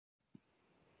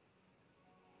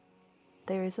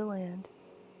there is a land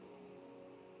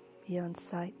beyond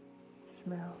sight,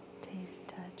 smell, taste,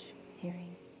 touch,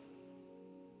 hearing,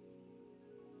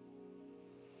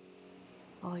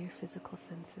 all your physical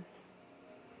senses.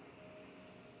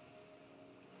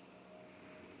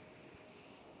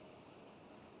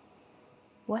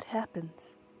 What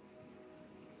happens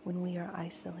when we are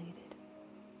isolated?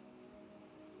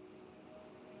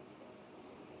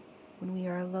 When we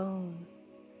are alone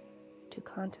to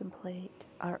contemplate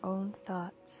our own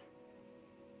thoughts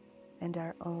and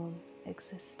our own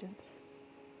existence?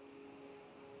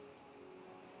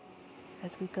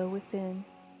 As we go within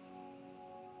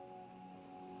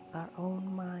our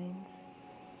own minds,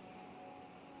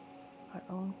 our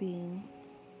own being,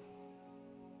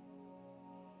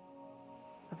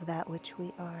 of that which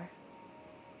we are.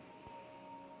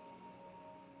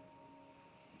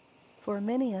 For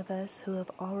many of us who have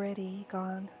already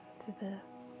gone through the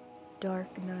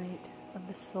dark night of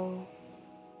the soul,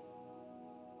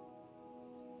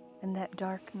 and that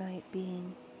dark night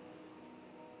being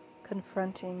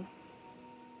confronting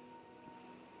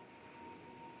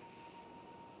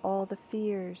all the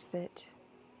fears that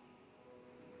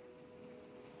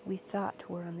we thought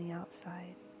were on the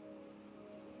outside,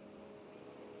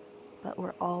 but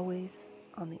were always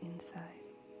on the inside.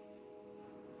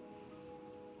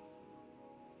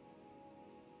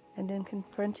 And in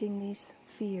confronting these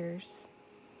fears,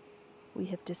 we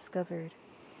have discovered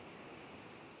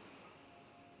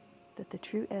that the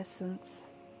true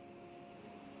essence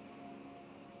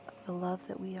of the love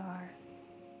that we are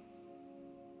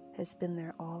has been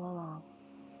there all along.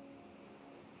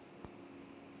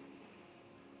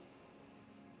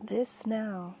 This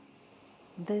now,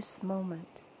 this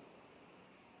moment,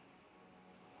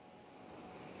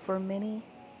 for many,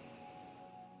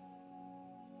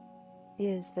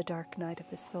 is the dark night of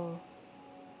the soul.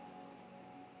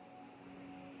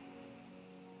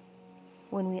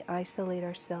 When we isolate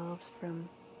ourselves from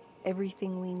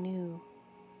everything we knew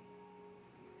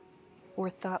or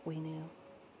thought we knew,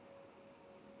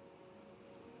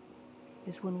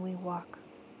 is when we walk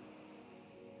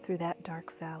through that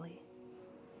dark valley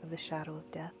of the shadow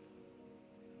of death.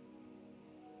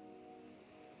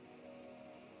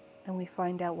 And we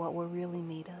find out what we're really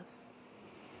made of.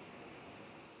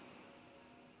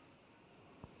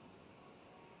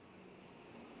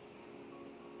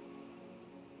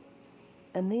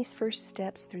 And these first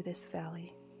steps through this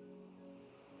valley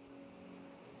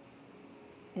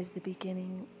is the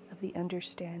beginning of the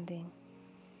understanding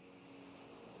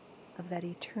of that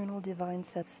eternal divine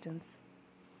substance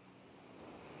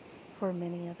for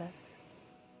many of us.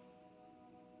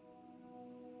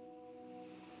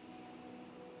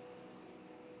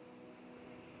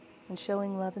 And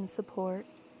showing love and support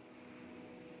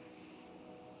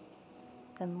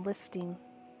and lifting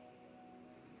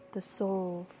the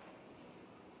souls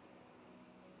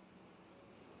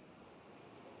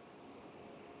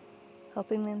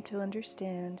helping them to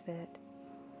understand that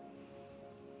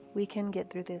we can get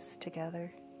through this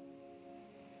together.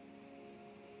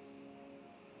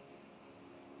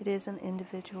 It is an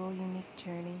individual, unique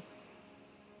journey.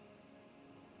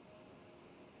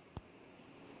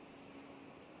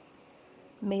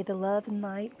 May the love and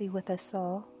light be with us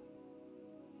all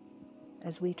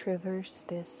as we traverse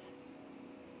this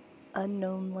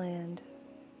unknown land.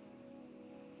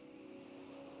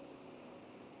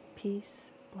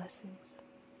 Peace, blessings.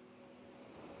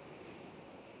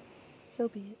 So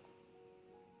be it.